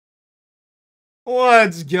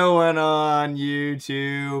What's going on,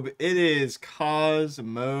 YouTube? It is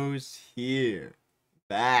Cosmos here,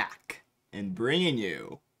 back, and bringing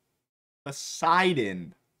you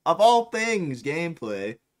Poseidon, of all things,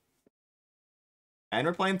 gameplay. And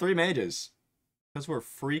we're playing 3 mages, because we're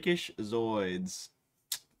freakish Zoids.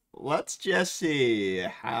 Let's just see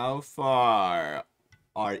how far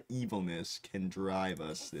our evilness can drive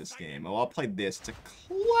us this game. Oh, I'll play this. It's a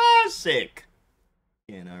classic!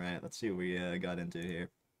 Alright, let's see what we got into here.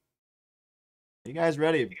 You guys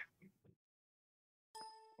ready?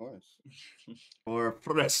 Of course.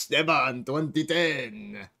 For Esteban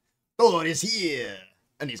 2010. Thor is here,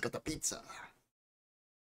 and he's got the pizza.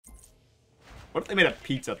 What if they made a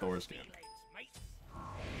pizza Thor skin?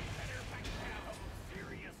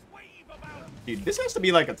 Dude, this has to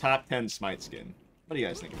be like a top 10 Smite skin. What do you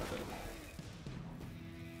guys think about that?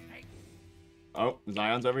 Oh,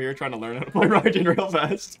 Zion's over here trying to learn how to play Raijin real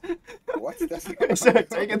fast. What? That's Is that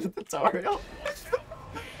taking the tutorial?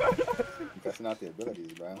 That's not the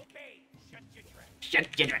abilities, bro. Shut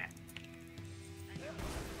your trap.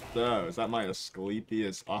 So, is that my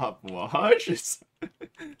Asclepius off wash?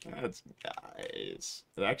 That's guys.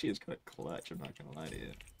 It actually is kind of clutch, I'm not gonna lie to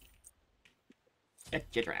you. Shut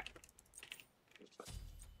your trap.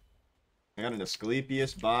 I got an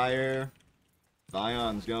Asclepius buyer.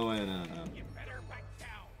 Zion's going,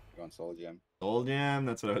 Going Soul Gem. Soul Jam,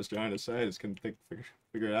 that's what I was trying to say. I just couldn't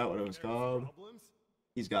figure out what it was called.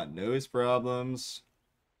 He's got nose problems.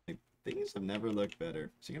 Like, things have never looked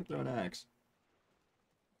better. Is he gonna throw an axe?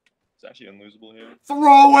 It's actually unlosable here.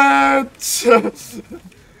 Throw it!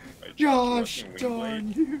 Right, Gosh Wing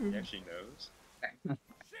darn Blade. you! He actually knows.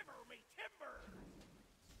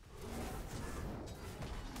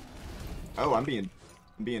 Oh, I'm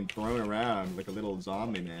being thrown around like a little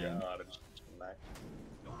zombie man. God, I just came back.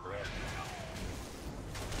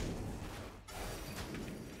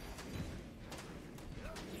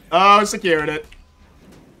 Oh, I secured it.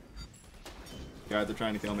 God, they're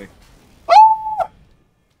trying to kill me.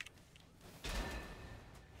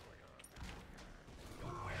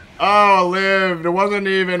 Oh, lived. I wasn't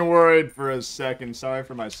even worried for a second. Sorry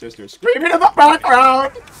for my sister screaming in the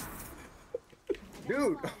background.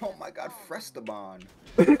 Dude, oh my god, Frestaban.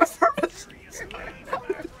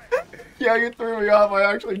 Yeah, you threw me off. I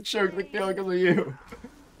actually choked the kill because of you.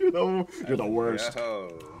 You're the worst.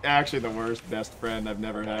 Yo. Actually, the worst best friend I've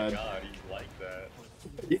never Oh my had. god, he's like that.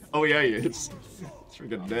 Oh yeah, he is. It's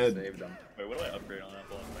freaking dead. Saved him. Wait, what do I upgrade on that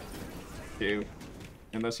block? Two.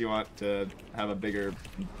 Unless you want to have a bigger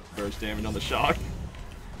burst damage on the shock.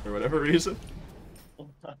 For whatever reason.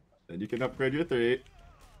 Then you can upgrade your 3.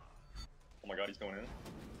 Oh my god, he's going in.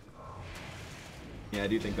 Yeah, I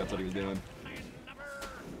do think that's what he was doing.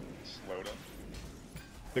 Slowed him.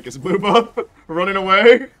 Took his blue buff, running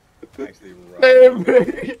away. Actually, Save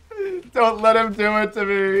me! Don't let him do it to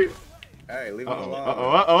me. Hey, leave him Uh-oh, alone. uh-oh,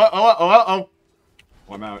 uh-oh, uh-oh, uh-oh, uh-oh.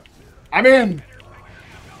 Oh, I'm out. I'm in!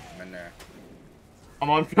 I'm in there. I'm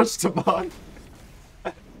on Esteban.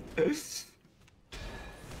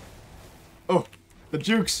 Oh, the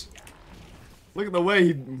jukes. Look at the way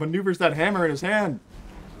he maneuvers that hammer in his hand.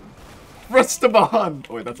 Esteban!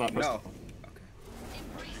 Oh wait, that's not Esteban. No.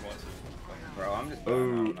 Okay. He wants it. Bro, I'm just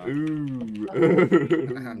Ooh, done.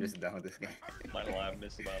 ooh. I'm just done with this game. Not gonna lie, I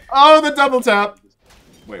missed about. Oh, the double tap!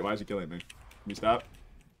 Wait, why is he killing me? Can you stop?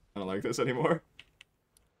 I don't like this anymore.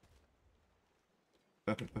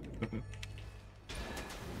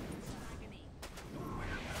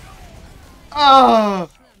 Ah!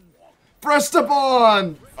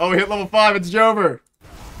 Esteban! Oh, we hit level 5, it's Jover.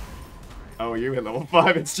 Oh, you hit level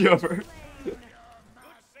 5, it's Jover.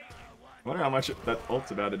 I wonder how much that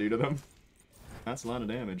ult's about to do to them. That's a lot of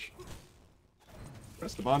damage.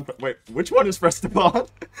 Esteban. Wait, which one is Esteban?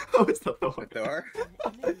 Oh, it's the Thor. The Thor?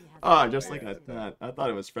 Ah, just like yeah, I thought. I thought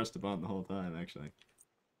it was Esteban the whole time, actually.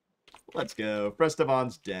 Let's go.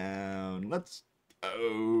 Esteban's down. Let's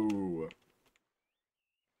go.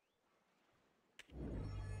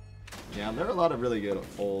 Yeah, there are a lot of really good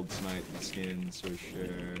old Smite skins for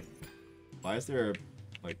sure. Why is there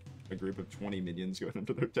like a group of 20 minions going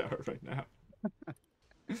into their tower right now?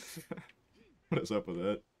 What is up with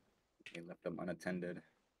that? He left them unattended.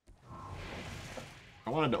 I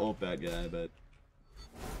wanted to ult that guy, but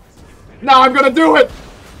now I'm gonna do it!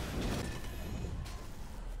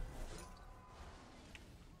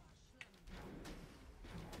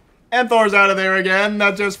 And Thor's out of there again.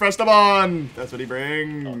 That's just Esteban. That's what he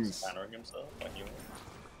brings. Countering himself by healing.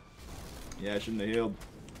 Yeah, I shouldn't have healed.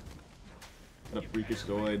 What a freakish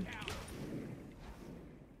Zoid.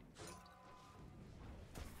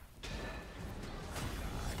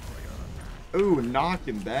 Ooh, knock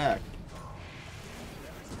him back.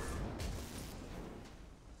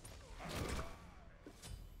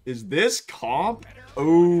 Is this comp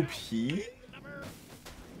OP?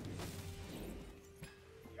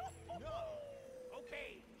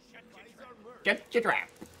 Get your trap.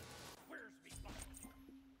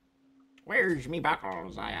 Where's me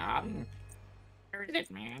buckle, Zion? Where is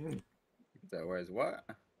it, man? So where's what?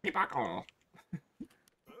 Me buckle.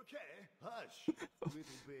 Okay, hush, little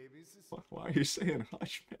babies. Why are you saying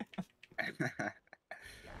hush, man?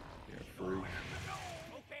 You're a freak.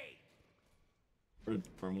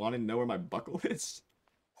 From wanting to know where my buckle is?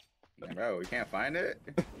 Bro, we can't find it?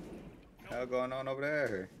 What the hell going on over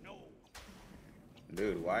there?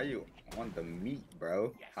 Dude, why are you on the meat,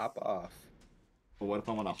 bro? Hop off. But what if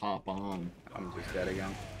I want to hop on? I'm just dead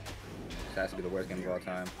again. This has to be the worst game of all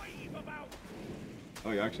time.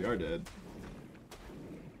 Oh, you actually are dead.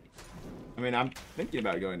 I mean, I'm thinking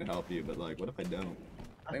about going to help you, but like, what if I don't?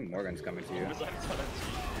 I think Morgan's coming to you. Was I on a team?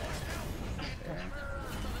 Yeah.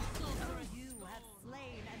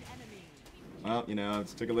 Well, you know,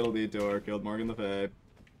 just took a little detour, killed Morgan the Fae.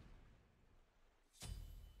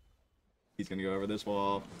 He's gonna go over this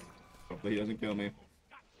wall. Hopefully he doesn't kill me.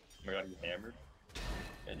 Oh my god, he hammered.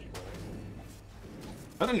 And you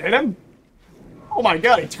I didn't hit him! Oh my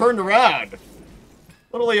god, he turned around!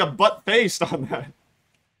 Literally a butt-faced on that.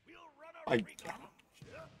 I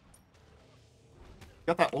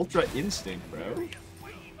got that ultra instinct, bro.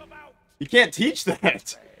 You can't teach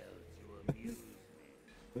that!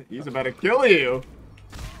 He's about to kill you!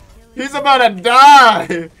 He's about to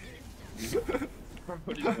die!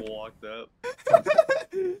 Bro just walked up.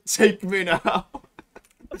 Take me now!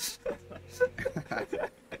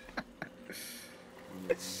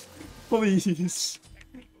 Please!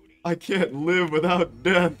 I can't live without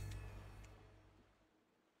death!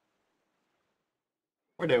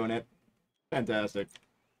 We're doing it. Fantastic.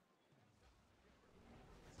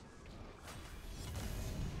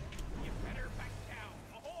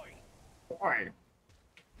 Boy.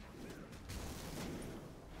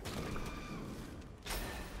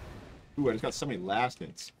 Ooh, I just got so many last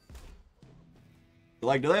hits.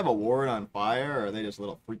 Like, do they have a ward on fire, or are they just a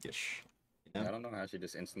little freakish? You know? I don't know how she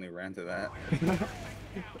just instantly ran to that.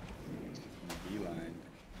 Beeline.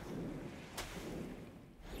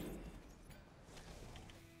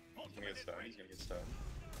 He's gonna get stunned. He's gonna get stunned.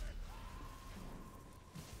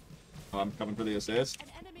 Oh, I'm coming for the assist.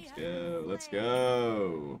 Let's go. Let's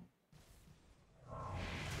go.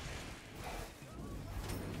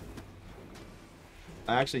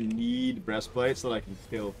 I actually need breastplate so that I can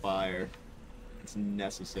kill fire. It's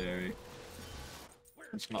necessary.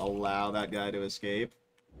 I'm just gonna allow that guy to escape.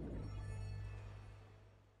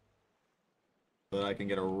 So that I can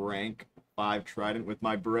get a rank 5 trident with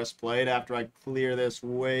my breastplate after I clear this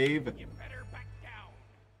wave.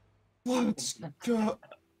 Let's go.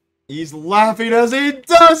 He's laughing as he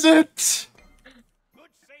does it!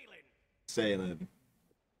 Sailing.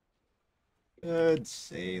 Good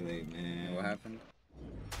sailing, man. What happened?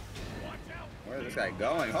 Where is this guy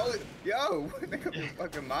going? Holy, yo, make up your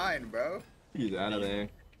fucking mind, bro. He's out of there.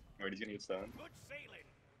 Wait, he's gonna get stunned.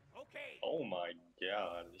 Oh my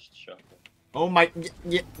god, this chuckle. Oh my,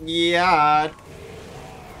 yeah.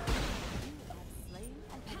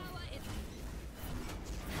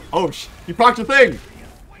 Oh, you procced a thing.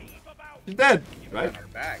 He's dead, right? Her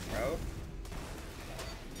back, bro.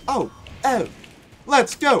 Oh,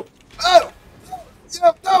 let's go. Oh,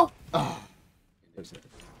 yeah, no. Oh.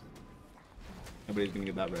 Nobody's gonna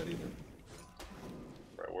get that ready then.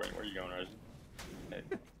 Bro, where are you going, Ryzen?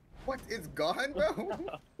 Hey, What? It's gone,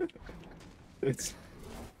 bro? It's.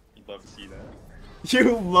 you'd love to see that.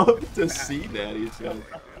 You love to see that, he said.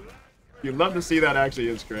 You love to see that actually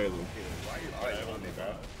is crazy. Why are you always on me, bro?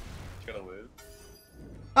 You gotta live.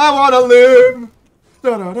 I wanna live!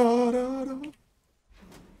 Da, da, da, da, da.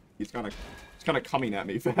 He's kind of coming at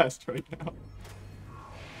me fast right now.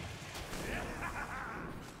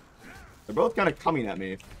 They're both kind of coming at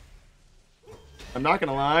me. I'm not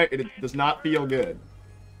gonna lie, it does not feel good.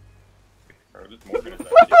 Bro, just more gonna die.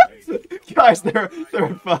 Guys, they're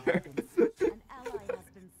on fire.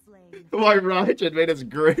 Why Rajan made his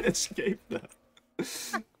great escape though.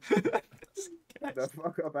 Get the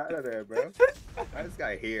fuck up out of there, bro. Why is this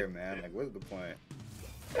guy here, man? Like, what's the point?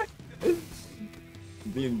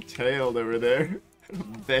 Being tailed over there.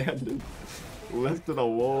 Abandoned. Left to the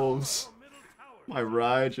wolves. My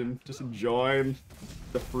Rajan just enjoying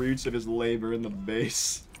the fruits of his labor in the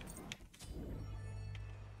base.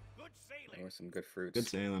 There were some good fruits. Good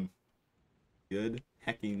sailing. Good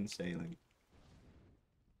hecking sailing.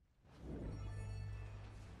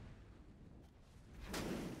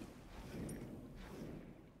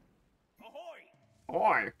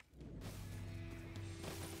 Ahoy!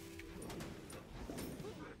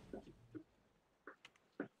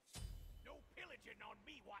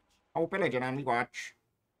 Oh, Pillaging on me watch.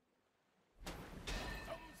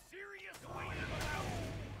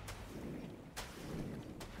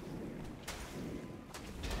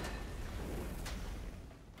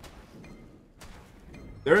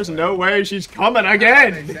 There's no way she's coming They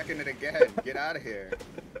again! checking it again. Get out of here.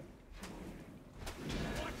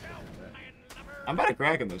 I'm about to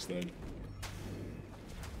crack in this thing.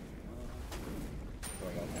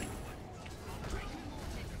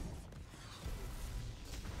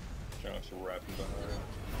 Josh wrapping behind.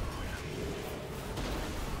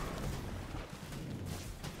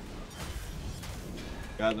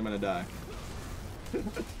 Guys, I'm gonna die.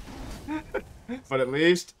 But at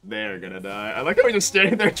least they're gonna die. I like how we're just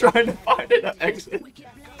standing there trying to find an exit.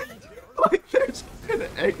 Like there's an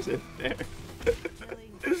exit there.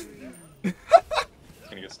 It's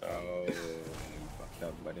gonna get stopped. Oh, fucked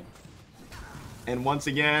up, buddy. And once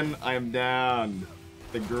again, I am down.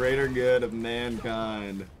 The greater good of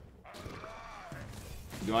mankind.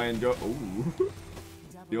 Do I enjoy? Ooh.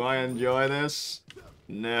 Do I enjoy this?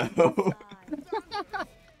 No.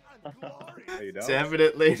 You don't?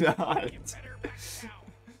 Definitely not.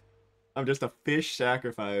 I'm just a fish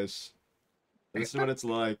sacrifice. This is what it's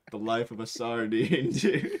like. The life of a sardine,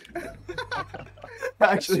 dude.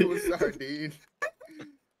 Actually, sardine.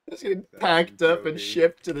 just getting packed up and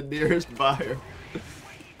shipped to the nearest buyer.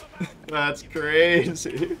 That's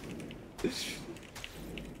crazy.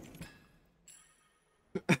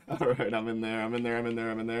 Alright, I'm in there, I'm in there, I'm in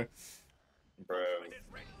there, I'm in there. Bro,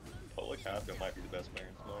 Public Captain might be the best player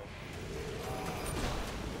in tonight.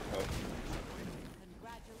 Oh.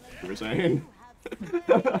 You were saying?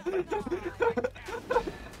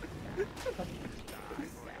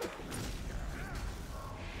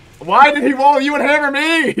 Why did he roll you and hammer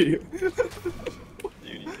me? Dude,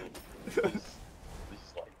 he's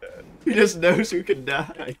like that. He just knows who can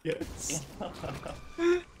die, I guess.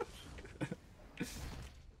 Good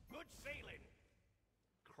sailing.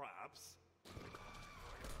 Craps.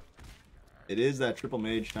 It is that triple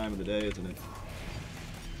mage time of the day, isn't it?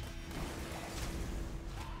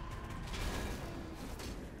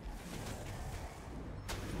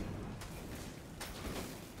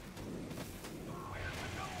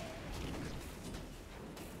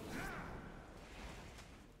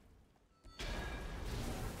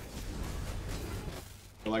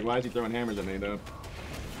 But like, why is he throwing hammers at me, though?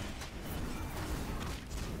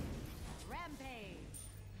 Rampage.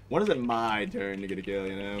 When is it my turn to get a kill,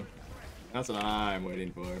 you know? That's what I'm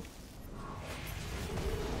waiting for.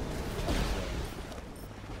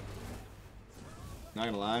 Not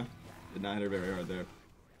gonna lie, did not hit her very hard there.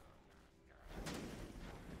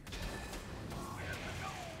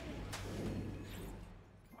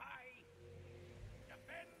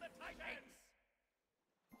 Defend the Titans.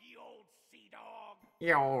 The old sea dog.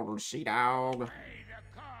 You old sea dog. Pay the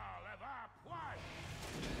call of our plight.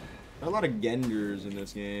 There are a lot of Genders in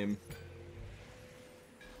this game.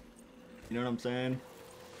 You know what I'm saying?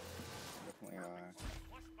 Definitely are.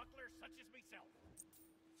 Swashbuckler such as myself.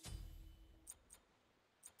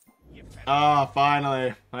 Ah,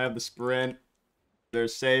 finally. I have the sprint.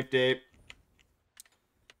 There's safety.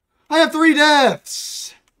 I have 3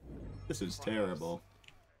 deaths! This is terrible.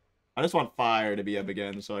 I just want fire to be up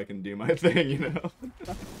again so I can do my thing, you know?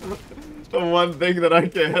 The one thing that I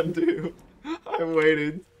can do. I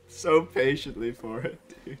waited so patiently for it,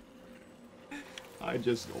 dude. I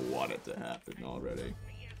just want it to happen already.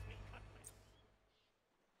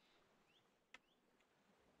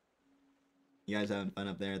 You guys having fun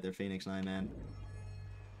up there at their Phoenix Line, man?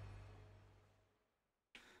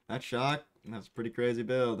 That shock, that's a pretty crazy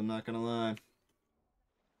build, I'm not gonna lie.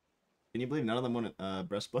 Can you believe none of them wanted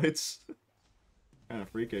breastplates? Kind of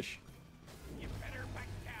freakish. You better back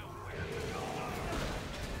down.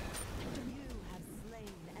 You have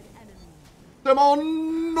slain an enemy. Come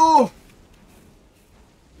on! No!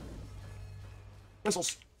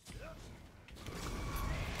 Missiles.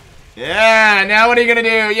 Yeah! Now what are you gonna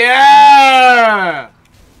do? Yeah!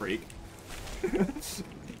 Freak.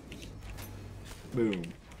 Boom.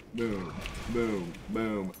 Boom. Boom.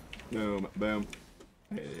 Boom. Boom. Boom.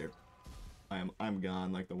 Hey there. I'm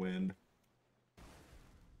gone like the wind.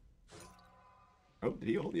 Oh, did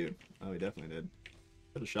he hold you? Oh, he definitely did.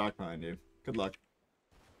 There's a shock behind you. Good luck.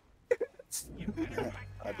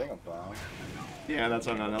 I think I'm fine. Yeah, that's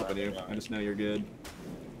why I'm not helping you. I just know you're good.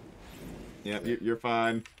 Yeah, you're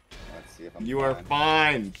fine. Let's see if I'm You are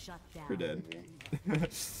fine. Shut down. You're dead. Maybe.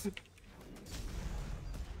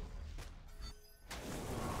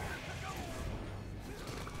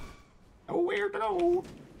 Oh, where to go?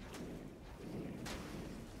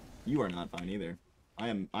 You are not fine either.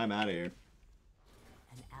 I'm out of here.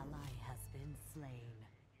 An ally has been slain.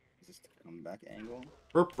 Come back angle.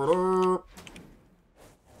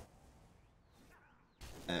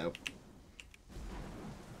 Oh.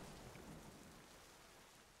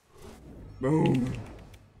 Boom.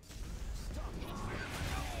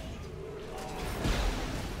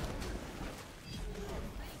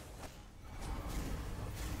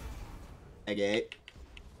 Okay.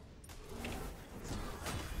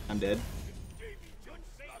 I'm dead.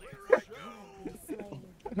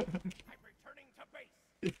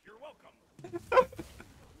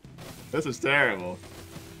 This is terrible.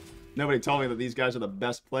 Nobody told me that these guys are the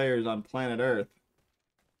best players on planet Earth.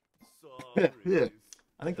 Yeah.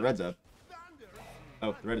 I think the red's up.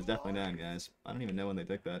 Oh, the red is definitely down, guys. I don't even know when they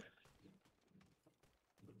took that.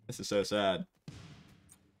 This is so sad.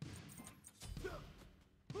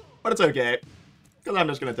 But it's okay. Because I'm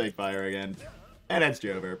just going to take fire again. And it's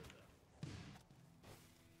over.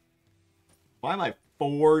 Why am I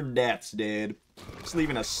 4 deaths, dude? Just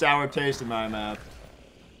leaving a sour taste in my mouth.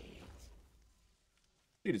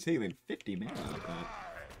 Dude, it's healing 50 mana off that.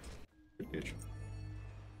 Good pitch.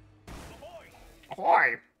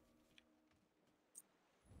 Ahoy!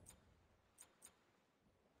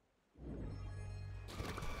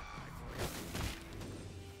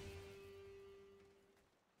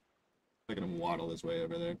 Look at him waddle his way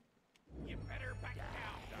over there. You better back down.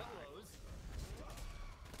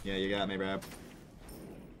 Yeah, you got me, bro.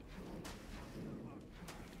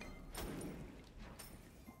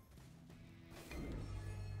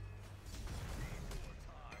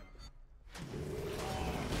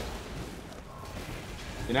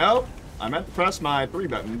 You know, I meant to press my 3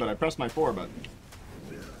 button, but I pressed my 4 button.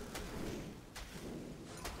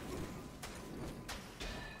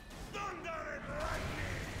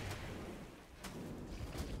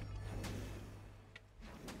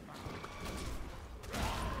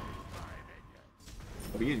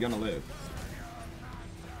 But he's gonna live.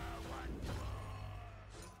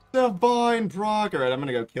 Divine proc. Alright, I'm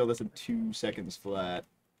gonna go kill this in 2 seconds flat.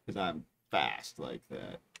 Because I'm fast like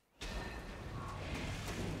that.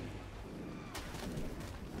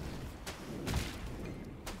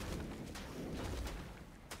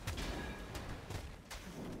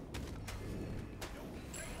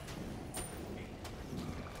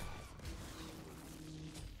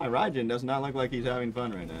 My Raijin does not look like he's having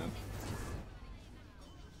fun right now.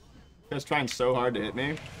 He's trying so hard to hit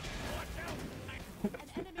me.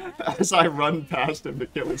 As I run past him to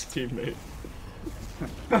kill his teammate.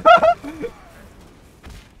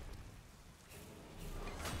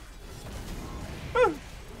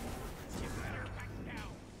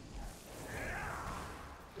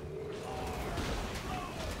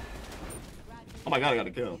 Oh my god, I got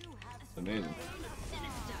a kill. That's amazing.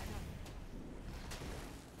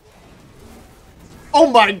 Oh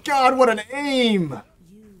my god, what an aim!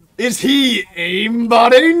 Is he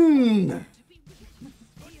aimbotting?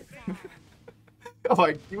 Oh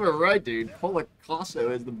my, you were right, dude. Holocaust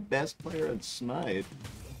is the best player in Smite.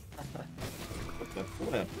 What the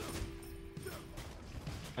flip?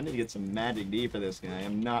 I need to get some Magic D for this guy.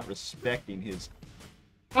 I'm not respecting his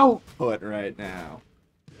output right now.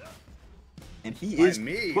 And he is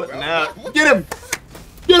putting out. Get him!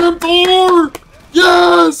 Get him, Thor!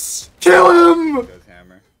 Yes! Kill him!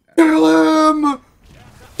 Kill him!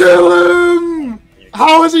 Kill him!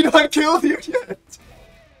 How has he not killed you yet?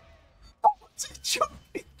 How is he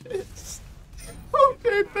joining this?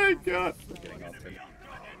 Okay, thank God.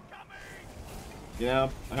 Yeah,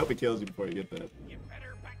 I hope he kills you before you get that.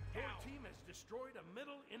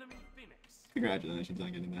 Congratulations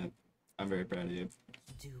on getting that. I'm very proud of you.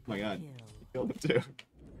 Oh my god, you killed him too.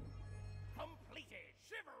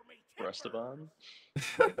 Restaban?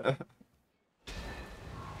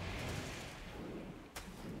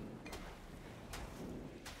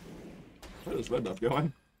 Where's this red buff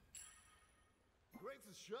going?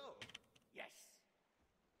 Yes.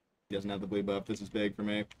 He doesn't have the blue buff. This is big for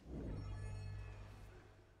me.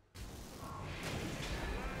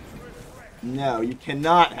 No, you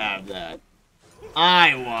cannot have that.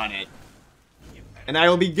 I want it. And I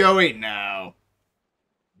will be going now.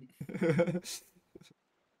 He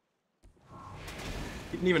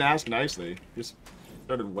didn't even ask nicely. Just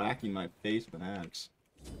started whacking my face with an axe.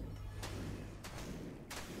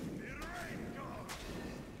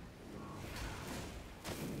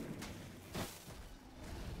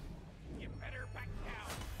 You better back down.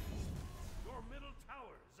 Your middle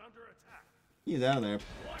tower is under attack. He's out of there.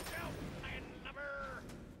 Watch out, iron number.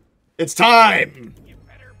 It's time! You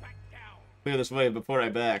better back down. Clear this way before I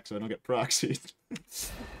back so I don't get proxied.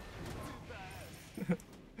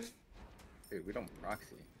 Dude, we don't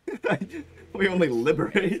proxy. We only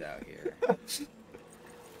liberate. Out here.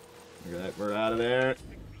 Alright, we're out of there.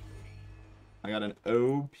 I got an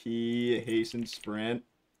OP Hasten Sprint,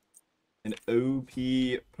 an OP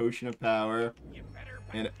Potion of Power,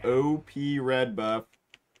 an OP Red Buff.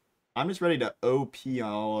 I'm just ready to OP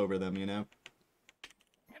all over them, you know?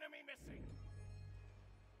 Enemy missing.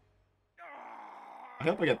 I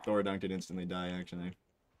hope I get Thor dunked and instantly die, actually.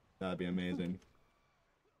 That'd be amazing.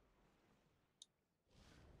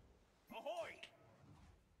 Ahoy!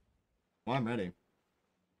 Well, I'm ready.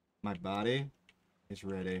 My body is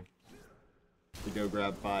ready to go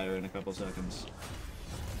grab fire in a couple seconds.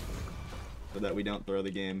 So that we don't throw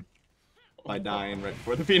the game by dying right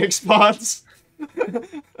before the Phoenix spawns.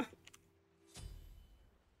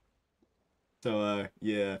 So,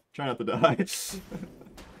 yeah. Try not to die.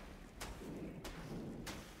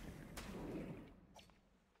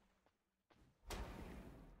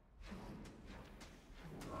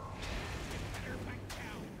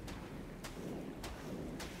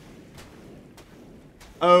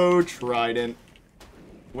 Oh, Trident.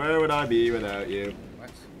 Where would I be without you?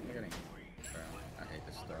 What? You're getting... Bro, I hate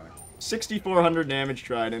this throwing. 6,400 damage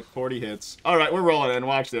Trident, 40 hits. Alright, we're rolling in.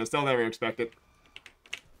 Watch this. They'll never expect it.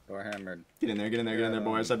 Thor hammered. Get in there, get in there, get in there,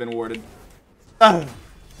 boys. I've been warded. Ah!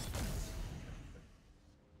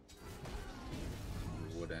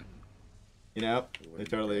 You wouldn't. You know, You they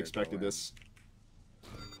wouldn't totally dare expected go in. this.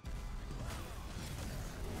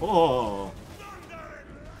 Oh.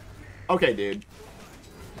 Okay, dude.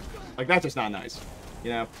 Like, that's just not nice. You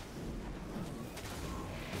know?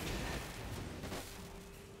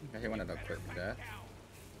 I hate when I don't quit death.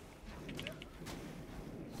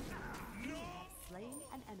 Slain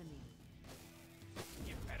an enemy.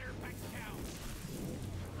 You better back down.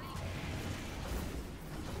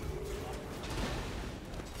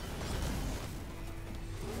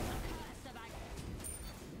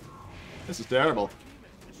 This is terrible.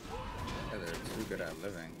 Yeah, they're too good at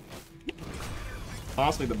living.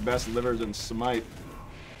 Possibly the best livers in Smite.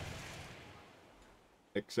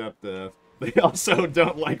 Except, they also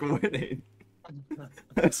don't like winning.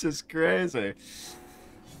 That's just crazy.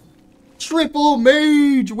 Triple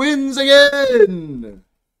Mage wins again!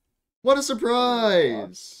 What a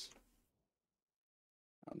surprise!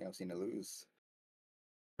 I don't think I've seen it lose.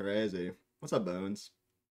 Crazy. What's up, Bones?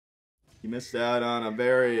 You missed out on a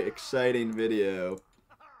very exciting video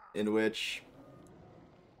in which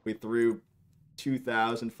we threw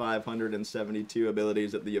 2,572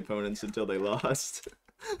 abilities at the opponents until they lost.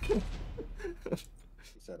 He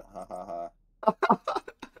said, ha ha ha.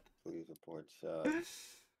 Please report shot.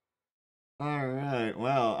 Alright,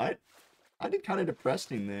 well, I did kind of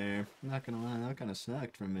depressing there. I'm not gonna lie, that kind of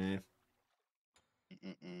sucked for me.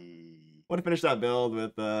 Want to finish that build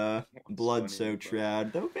with Blood So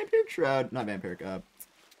Shroud. Though Vampiric Shroud, not Vampiric,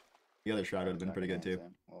 the other Shroud would have been pretty good too.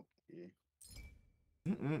 Well, yeah.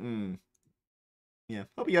 Yeah,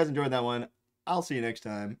 hope you guys enjoyed that one. I'll see you next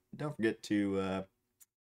time. Don't forget to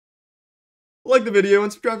like the video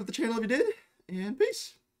and subscribe to the channel if you did. And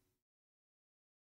peace.